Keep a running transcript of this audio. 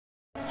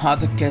हाँ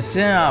तो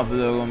कैसे हैं आप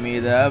लोग।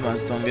 उम्मीद है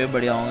मस्त होंगे,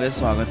 बढ़िया होंगे।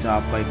 स्वागत है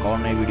आपका एक और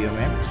नई वीडियो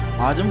में।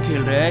 आज हम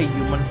खेल रहे हैं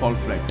ह्यूमन फॉल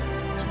फ्लैट।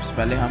 सबसे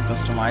पहले हम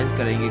कस्टमाइज़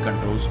करेंगे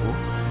कंट्रोल्स को,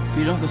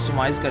 फिर हम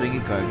कस्टमाइज़ करेंगे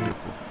कैरेक्टर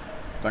को।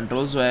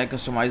 कंट्रोल्स जो है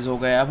कस्टमाइज़ हो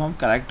गए। अब हम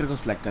कैरेक्टर को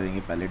सिलेक्ट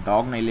करेंगे। पहले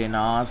डॉग नहीं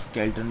लेना,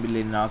 स्केल्टन भी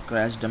लेना,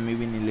 क्रैश डमी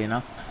भी नहीं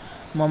लेना,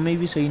 मम्मी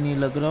भी सही नहीं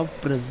लग रहा,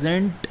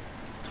 प्रेजेंट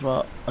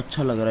थोड़ा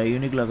अच्छा लग रहा है,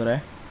 यूनिक लग रहा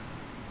है।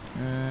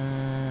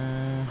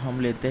 हम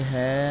लेते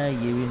हैं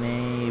ये भी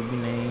नहीं, ये भी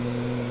नहीं,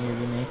 ये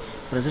भी नहीं।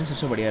 प्रेजेंट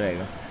सबसे बढ़िया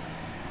रहेगा,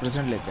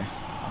 प्रेजेंट लेते हैं।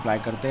 अप्लाई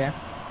करते हैं,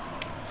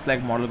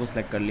 सेलेक्ट मॉडल को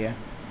सिलेक्ट कर लिया है।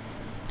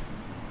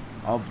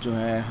 अब जो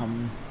है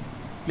हम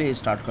प्ले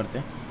स्टार्ट करते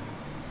हैं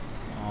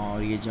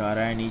और ये जा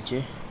रहा है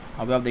नीचे।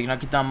 अब आप देखना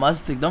कितना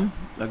मस्त एकदम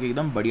लगे,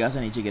 एकदम बढ़िया से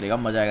नीचे गिरेगा,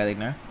 मज़ा आएगा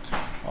देखने में।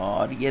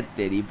 और ये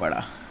तेरी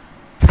पड़ा।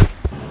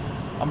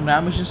 अब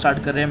नया मिशन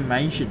स्टार्ट कर रहे हैं,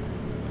 मैंशन।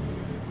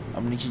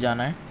 अब नीचे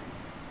जाना है।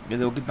 ये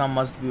देखो कितना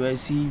मस्त व्यू है।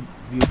 इसी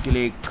व्यू के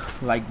लिए एक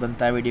लाइक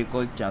बनता है वीडियो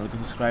को, एक चैनल को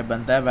सब्सक्राइब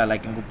बनता है, बेल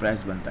आइकन को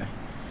प्रेस बनता है।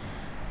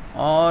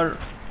 और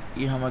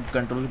ये हम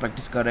कंट्रोल की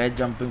प्रैक्टिस कर रहे हैं,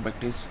 जंपिंग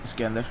प्रैक्टिस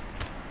इसके अंदर।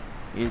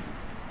 ये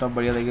तब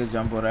बढ़िया तरीके से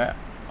जंप हो रहा है।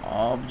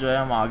 अब जो है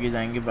हम आगे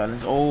जाएंगे,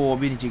 बैलेंस। ओ वो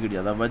भी नीचे गिर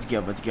जाता। बच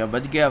गया बच गया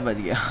बच गया बच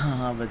गया।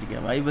 हाँ बच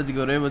गया भाई, बच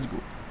गयो रे, बच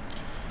गो।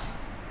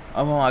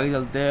 अब हम आगे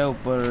चलते हैं,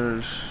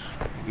 ऊपर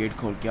गेट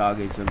खोल के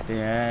आगे चलते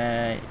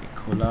हैं।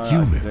 खोला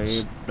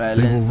गए,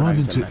 बैलेंस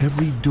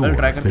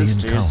ट्राई करते हैं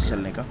स्टेयर्स से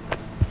चलने का।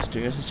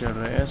 स्टेयर्स से चढ़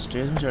रहे हैं।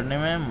 स्टेयर्स में चढ़ने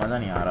में मज़ा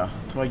नहीं आ रहा,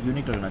 थोड़ा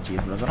यूनिक लगना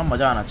चाहिए, थोड़ा सा ना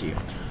मज़ा आना चाहिए।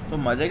 तो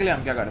मज़े के लिए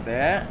हम क्या करते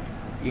हैं,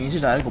 यहीं से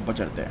डायरेक्ट ऊपर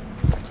चढ़ते हैं।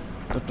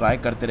 तो ट्राई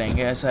करते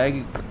रहेंगे। ऐसा है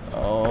कि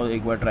और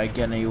एक बार ट्राई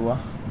किया नहीं हुआ,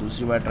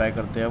 दूसरी बार ट्राई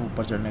करते हैं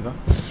ऊपर चढ़ने का।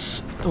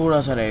 थोड़ा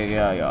सा रह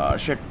गया यार,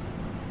 शिट।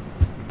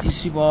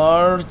 तीसरी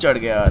बार चढ़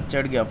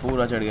गया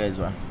पूरा चढ़ गया इस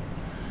बार।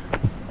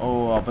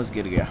 ओ वापस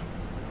गिर गया।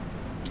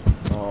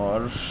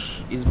 और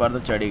इस बार तो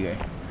चढ़ ही गए,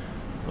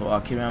 तो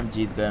आखिर में हम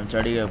जीत गए, हम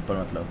चढ़ ही गए ऊपर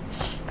मतलब।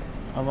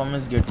 अब हम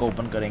इस गेट को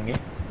ओपन करेंगे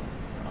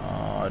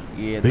और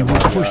ये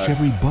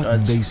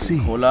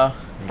खोला,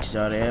 नीचे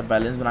जा रहे हैं।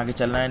 बैलेंस बना के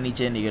चलना है,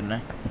 नीचे नहीं गिरना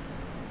है।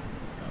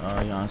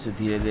 यहाँ से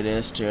धीरे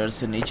धीरे स्टेयर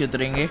से नीचे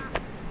उतरेंगे।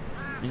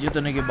 नीचे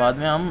उतरने के बाद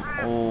में हम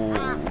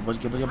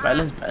बच गया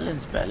balance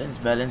balance balance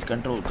balance,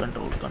 control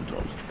control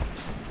control.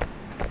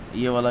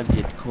 ये वाला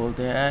गेट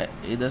खोलते हैं।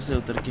 इधर से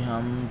उतर के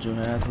हम जो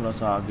है थोड़ा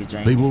सा आगे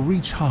जाएंगे।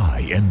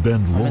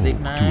 हमें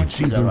देखना है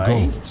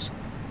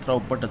थोड़ा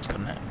ऊपर टच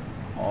करना है।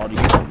 और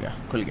ये हो गया,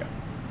 खुल गया,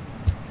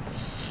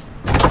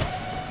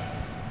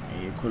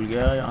 ये खुल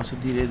गया। यहाँ से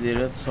धीरे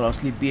धीरे, थोड़ा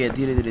स्लीपी है,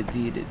 धीरे धीरे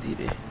धीरे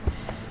धीरे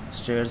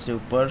स्टेयर से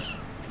ऊपर।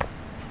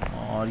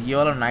 और ये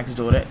वाला नेक्स्ट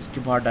डोर है,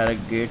 इसके बाहर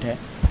डायरेक्ट गेट है।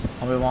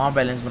 हमें वहाँ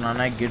बैलेंस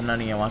बनाना है, गिरना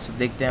नहीं है। वहाँ से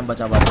देखते हैं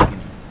बचा पाते कि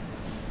नहीं।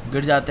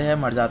 गिर जाते हैं,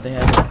 मर जाते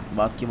हैं,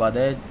 बात की बात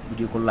है।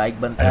 वीडियो को लाइक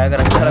बनता है, अगर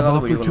अच्छा लगा तो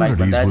वीडियो को लाइक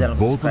बनता है, चैनल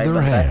को सब्सक्राइब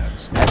बनता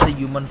है। ऐसे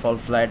ह्यूमन फॉल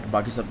फ्लैट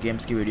बाकी सब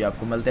गेम्स की वीडियो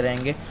आपको मिलते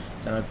रहेंगे।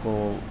 चैनल को,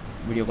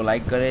 वीडियो को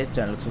लाइक करें,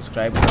 चैनल को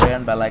सब्सक्राइब करें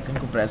एंड बेल आइकन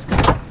को प्रेस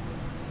करें।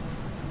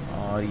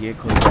 और ये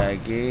खुल जाए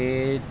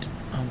गेट।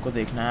 हमको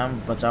देखना है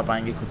हम बचा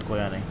पाएंगे खुद को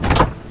या नहीं।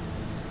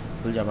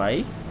 खुल जा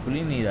भाई, खुल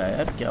ही नहीं रहा है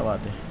यार, क्या बात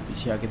है।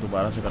 पीछे आके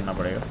दोबारा से करना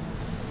पड़ेगा।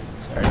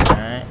 साइड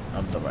में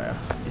अब दबाया,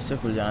 इससे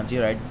खुल जाना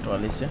चाहिए, राइट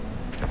वाले से।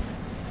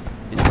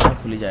 इस बार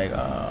खुल ही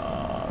जाएगा।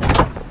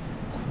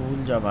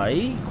 खुल जा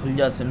भाई, खुल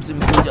जा सिम सिम,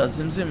 खुल जा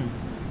सिम सिम।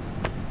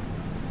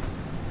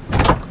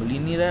 खुल ही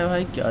नहीं रहा है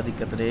भाई, क्या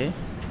दिक्कत रे।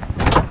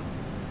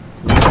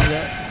 खुल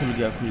गया खुल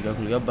गया खुल गया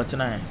खुल गया,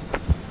 बचना है।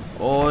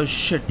 ओह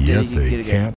शिट, गिर गया।